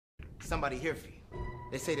Somebody here for you.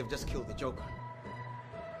 They say they've just killed the Joker.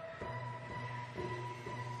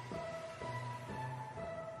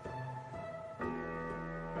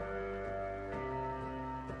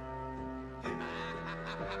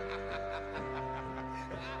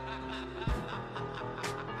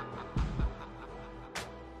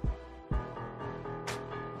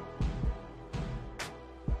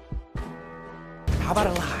 How about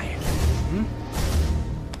a lie?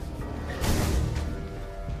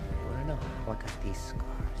 Wanna know how I got these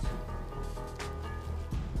scars?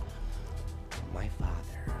 My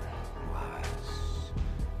father was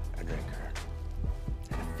a drinker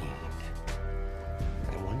and a fiend.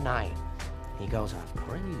 And one night, he goes off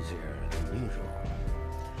crazier than usual.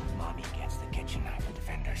 Mommy gets the kitchen knife to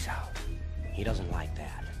defend herself. He doesn't like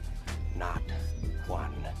that. Not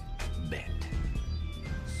one bit.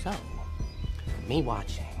 So, me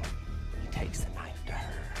watching, he takes the knife to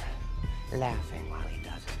her, laughing while he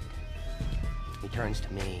does it. He turns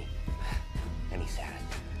to me, and he says,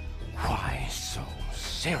 "Why so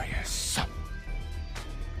serious?"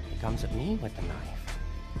 He comes at me with the knife.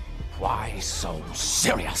 "Why so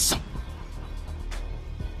serious?"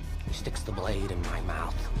 He sticks the blade in my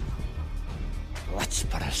mouth. Let's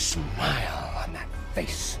put a smile on that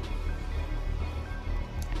face.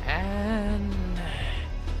 And...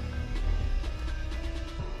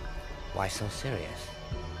 why so serious?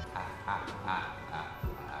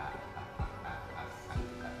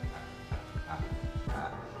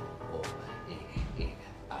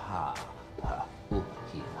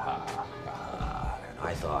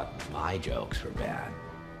 I thought my jokes were bad.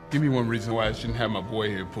 Give me one reason why I shouldn't have my boy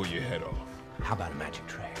here pull your head off. How about a magic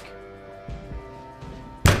trick?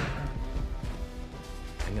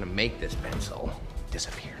 I'm gonna make this pencil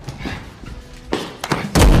disappear.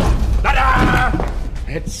 Ta-da!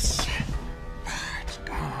 It's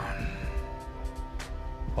gone.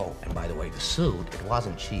 Oh, and by the way, the suit, it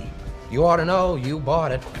wasn't cheap. You ought to know, you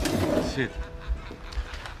bought it. Shit.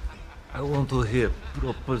 I want to hear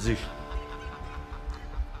proposition.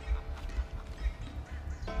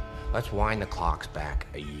 Let's wind the clocks back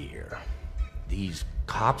a year. These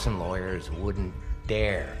cops and lawyers wouldn't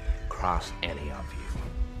dare cross any of you.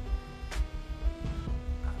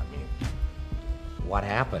 I mean, what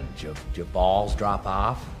happened? Your balls drop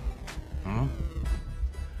off?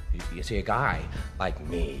 You see, a guy like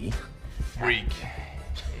me... Freak.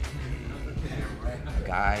 A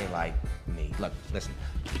guy like me... Look, listen.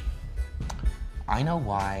 I know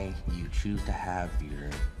why you choose to have your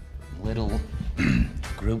little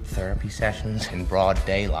group therapy sessions in broad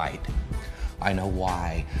daylight. I know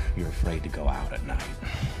why you're afraid to go out at night.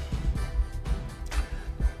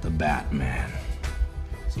 The Batman.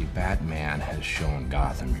 See, Batman has shown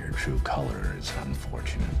Gotham your true colors,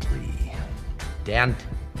 unfortunately. Dent,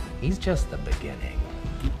 he's just the beginning.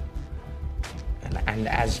 And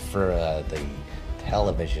as for the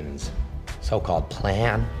television's so-called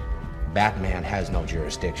plan, Batman has no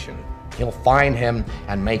jurisdiction. He'll find him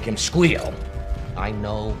and make him squeal. I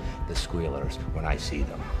know the squealers when I see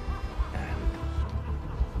them. And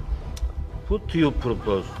What do you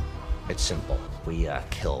propose? it's simple. We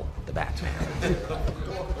kill the Batman.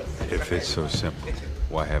 If it's so simple,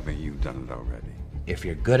 why haven't you done it already? If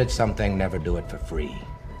you're good at something, never do it for free.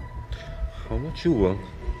 How much you want?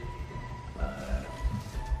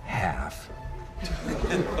 Half.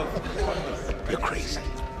 You're crazy.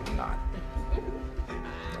 I'm not. No,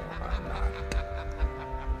 I'm not.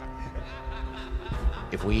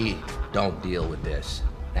 If we don't deal with this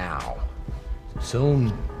now,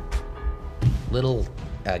 soon, little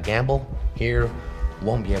Gamble here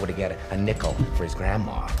won't be able to get a nickel for his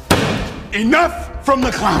grandma. Enough from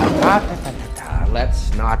the clown!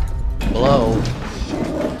 Let's not blow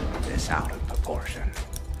this out of proportion.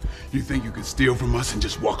 You think you could steal from us and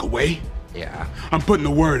just walk away? Yeah. I'm putting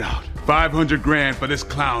the word out. 500 grand for this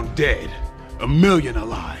clown dead. $1 million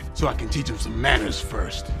alive, so I can teach him some manners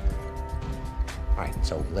first. All right,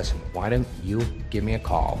 so listen, why don't you give me a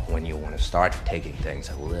call when you want to start taking things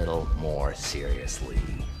a little more seriously?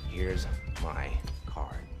 Here's my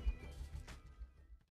card.